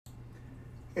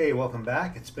Hey, welcome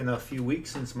back. It's been a few weeks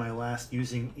since my last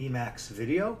using emacs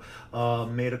video.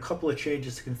 Made a couple of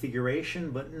changes to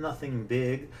configuration, but nothing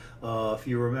big. If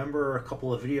you remember a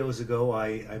couple of videos ago,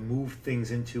 I moved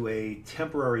things into a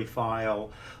temporary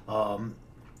file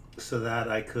so that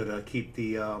I could keep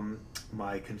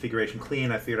my configuration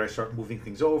clean. I figured I'd start moving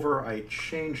things over. I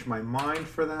changed my mind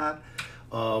for that.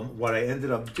 What I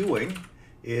ended up doing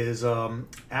is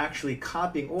actually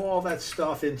copying all that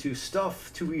stuff into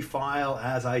stuff to refile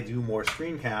as I do more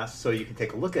screencasts, so you can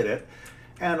take a look at it,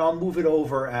 and I'll move it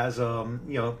over as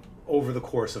over the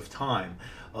course of time.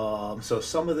 So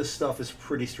some of this stuff is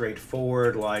pretty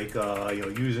straightforward, like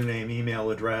username, email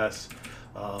address.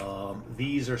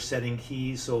 These are setting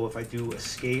keys, so if I do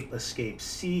escape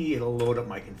C, it'll load up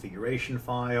my configuration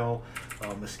file.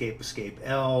 Escape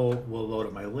L will load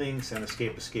up my links, and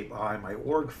escape I my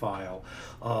org file.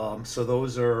 So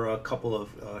those are a couple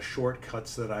of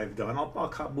shortcuts that I've done.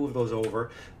 I'll move those over.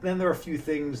 Then there are a few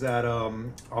things that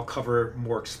I'll cover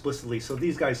more explicitly. So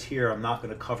these guys here, I'm not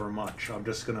going to cover much. I'm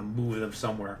just going to move them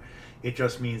somewhere. It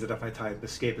just means that if I type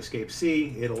escape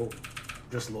C, it'll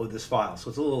just load this file. So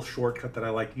it's a little shortcut that I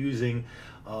like using.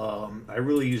 I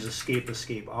really use escape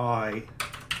I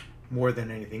more than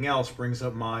anything else. Brings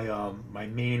up my my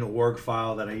main org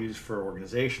file that I use for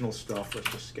organizational stuff.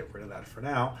 Let's just get rid of that for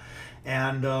now.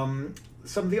 And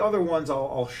some of the other ones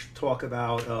I'll talk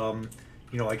about.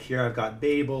 Like here I've got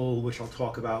Babel, which I'll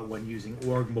talk about when using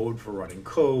org mode for running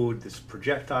code. This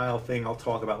projectile thing I'll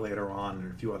talk about later on,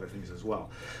 and a few other things as well.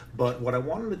 But what I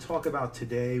wanted to talk about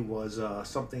today was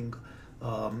something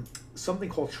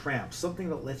called tramp, something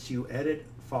that lets you edit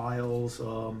files.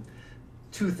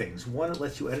 Two things. One, it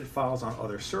lets you edit files on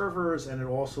other servers, and it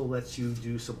also lets you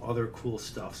do some other cool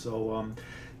stuff. So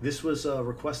this was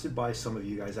requested by some of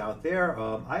you guys out there.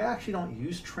 I actually don't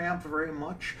use tramp very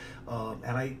much, and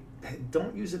I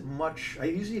don't use it much. I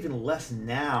use it even less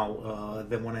now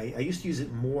than when I used to use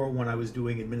it more when I was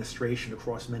doing administration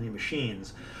across many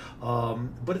machines.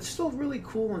 But it's still really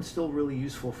cool and still really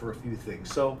useful for a few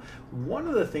things. So one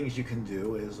of the things you can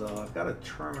do is, I've got a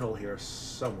terminal here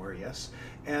somewhere, yes,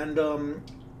 and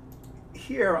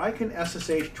here I can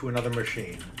SSH to another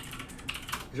machine.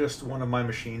 Just one of my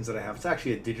machines that I have. It's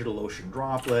actually a DigitalOcean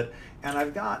droplet, and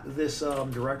I've got this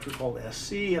directory called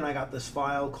SC, and I got this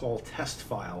file called test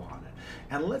file on it.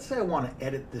 And let's say I want to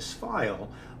edit this file.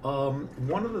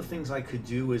 One of the things I could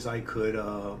do is I could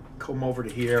come over to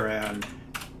here and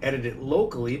edit it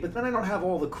locally, but then I don't have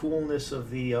all the coolness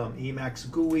of the Emacs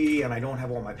GUI, and I don't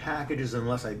have all my packages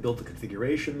unless I built the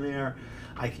configuration there.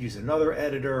 I could use another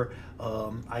editor.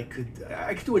 I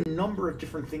could do a number of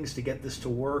different things to get this to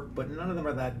work, but none of them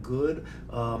are that good.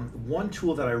 One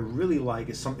tool that I really like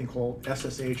is something called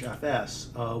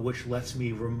SSHFS, which lets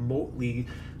me remotely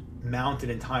mount an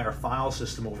entire file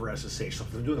system over SSH. So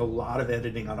if I'm doing a lot of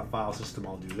editing on a file system,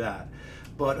 I'll do that.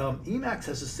 But Emacs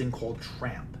has this thing called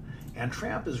tramp. And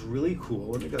tramp is really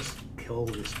cool. Let me just kill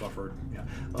this buffer. Yeah.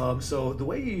 So the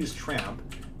way you use tramp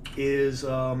is,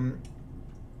 I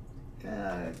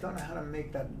don't know how to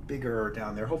make that bigger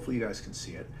down there. Hopefully you guys can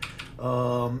see it.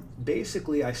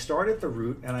 Basically, I start at the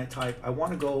root and I type, I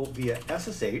want to go via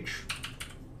SSH :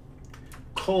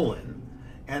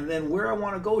 and then where I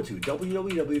want to go to,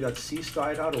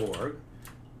 www.csty.org :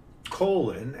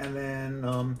 and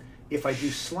then if I do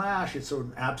slash, it's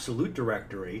an absolute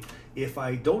directory. If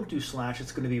I don't do slash,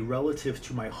 it's going to be relative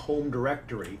to my home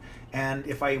directory. And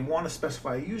if I want to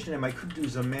specify a username, I could do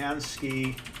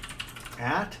Zemansky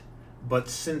 @ but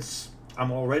since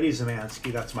I'm already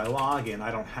Zemansky, that's my login, I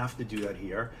don't have to do that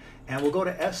here. And we'll go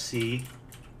to SC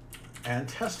and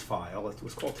test file.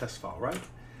 Let's call test file, right?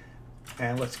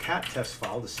 And let's cat test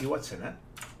file to see what's in it.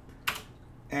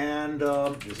 And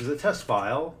this is a test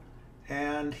file.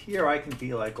 And here I can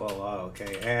be like, oh,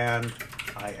 okay, and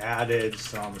I added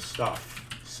some stuff.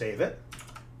 Save it.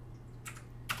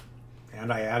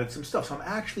 And I added some stuff. So I'm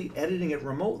actually editing it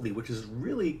remotely, which is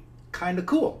really kind of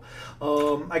cool.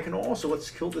 I can also, let's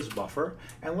kill this buffer,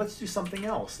 and let's do something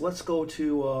else. Let's go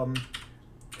to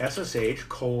SSH :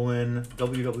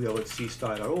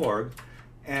 www.csty.org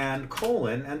and :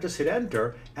 and just hit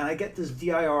enter, and I get this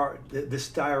this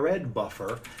dired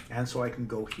buffer. And so I can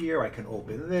go here, I can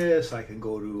open this, I can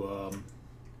go to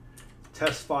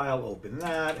test file, open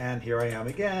that, and here I am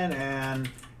again, and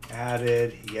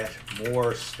added yet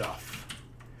more stuff.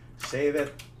 Save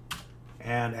it,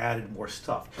 and added more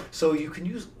stuff. So you can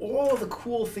use all of the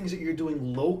cool things that you're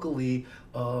doing locally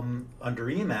under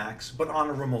Emacs, but on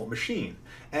a remote machine.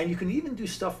 And you can even do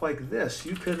stuff like this.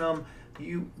 You can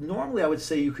normally I would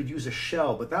say you could use a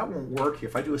shell, but that won't work here.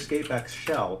 If I do escape X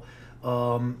shell,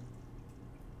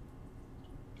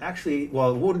 actually,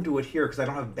 well, it wouldn't do it here because I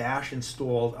don't have bash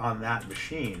installed on that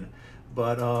machine,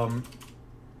 but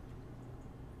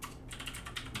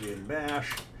bin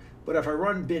bash. But if I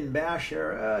run bin bash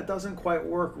here, it doesn't quite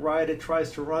work right. It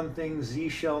tries to run things, Z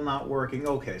shell not working.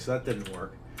 Okay, so that didn't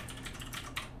work.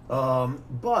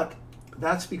 But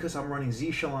that's because I'm running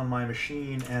Z shell on my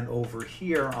machine, and over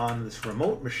here on this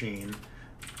remote machine,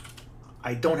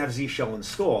 I don't have Z shell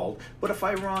installed. But if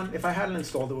I had it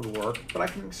installed, it would work. But I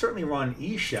can certainly run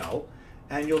E shell,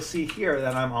 and you'll see here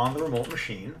that I'm on the remote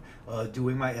machine,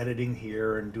 doing my editing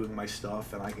here and doing my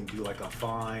stuff, and I can do like a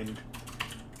find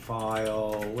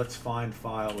file, let's find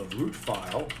file of root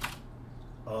file,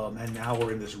 and now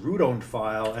we're in this root owned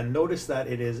file, and notice that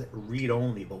it is read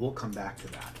only, but we'll come back to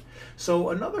that. So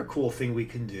another cool thing we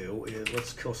can do is,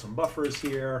 let's kill some buffers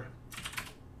here,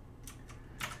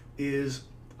 is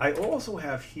I also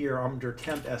have here under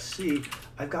temp sc,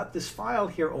 I've got this file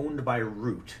here owned by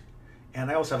root, and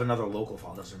I also have another local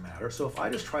file, doesn't matter. So if I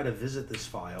just try to visit this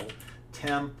file,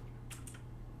 temp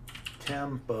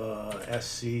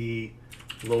sc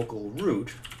local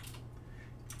root,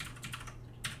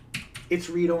 it's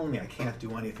read only, I can't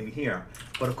do anything here.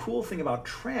 But a cool thing about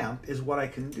tramp is what I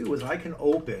can do is I can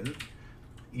open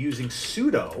using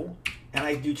sudo, and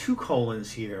I do 2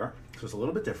 colons here, so it's a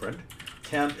little bit different.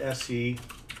 Temp sc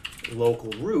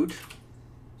local root,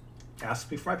 asks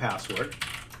me for my password,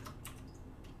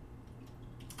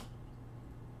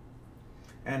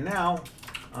 and now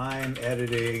I'm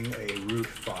editing a root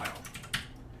file.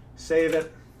 Save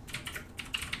it,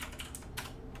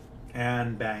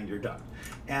 and bang, you're done.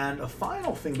 And a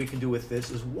final thing we can do with this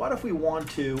is, what if we want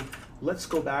to, let's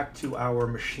go back to our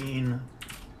machine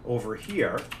over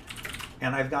here,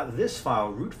 and I've got this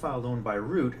file, root file owned by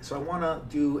root, so I want to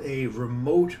do a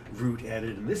remote root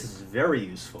edit, and this is very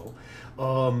useful.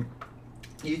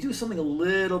 You do something a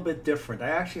little bit different. I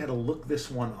actually had to look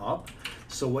this one up.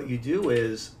 So what you do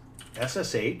is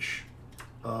SSH,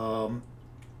 what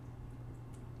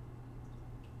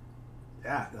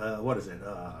is it?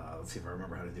 Let's see if I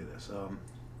remember how to do this.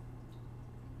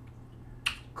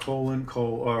 Colon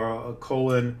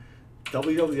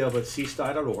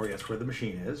www.csti.org, that's where the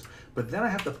machine is. But then I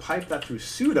have to pipe that through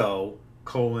sudo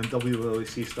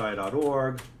www.csti.org,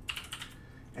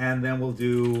 and then we'll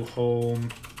do home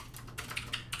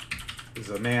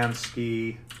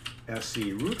Zamansky sc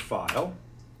root file,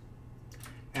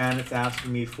 and it's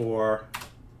asking me for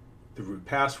the root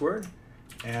password.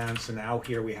 And so now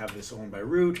here we have this owned by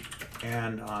root,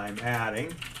 and I'm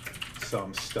adding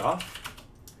some stuff.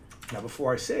 Now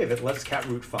before I save it, let's cat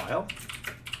root file.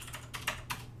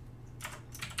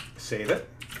 Save it.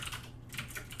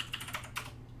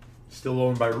 Still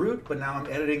owned by root, but now I'm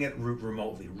editing it root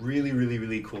remotely. Really, really,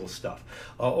 really cool stuff.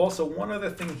 Also, one other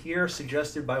thing here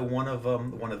suggested by one of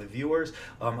the viewers.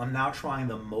 I'm now trying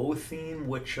the Mo theme,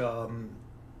 which I'm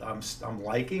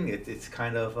liking. It's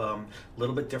kind of a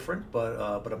little bit different,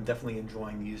 but I'm definitely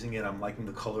enjoying using it. I'm liking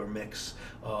the color mix,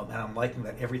 and I'm liking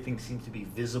that everything seems to be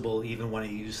visible, even when I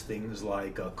use things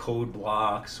like code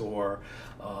blocks or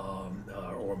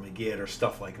Magid or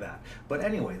stuff like that. But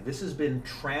anyway, this has been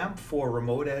Tramp for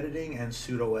remote editing and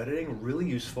pseudo editing. Really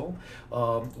useful.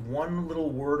 One little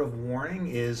word of warning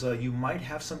is you might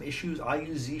have some issues. I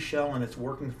use Z shell and it's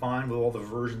working fine with all the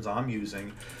versions I'm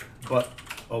using, but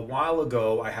a while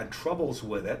ago I had troubles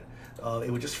with it. It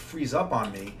would just freeze up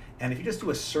on me, and if you just do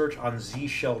a search on Z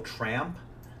shell tramp,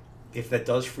 if that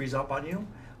does freeze up on you,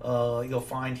 you'll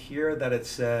find here that it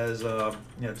says,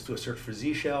 just do a search for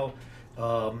Z shell.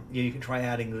 You can try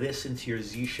adding this into your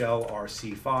Z shell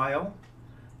RC file,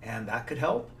 and that could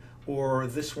help. Or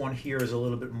this one here is a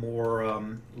little bit more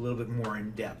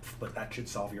in depth, but that should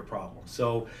solve your problem.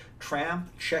 So Tramp,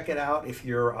 check it out if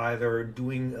you're either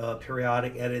doing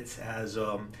periodic edits as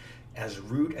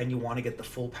root and you want to get the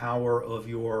full power of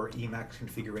your Emacs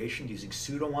configuration using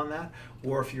sudo on that,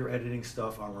 or if you're editing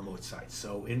stuff on remote sites.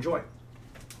 So enjoy.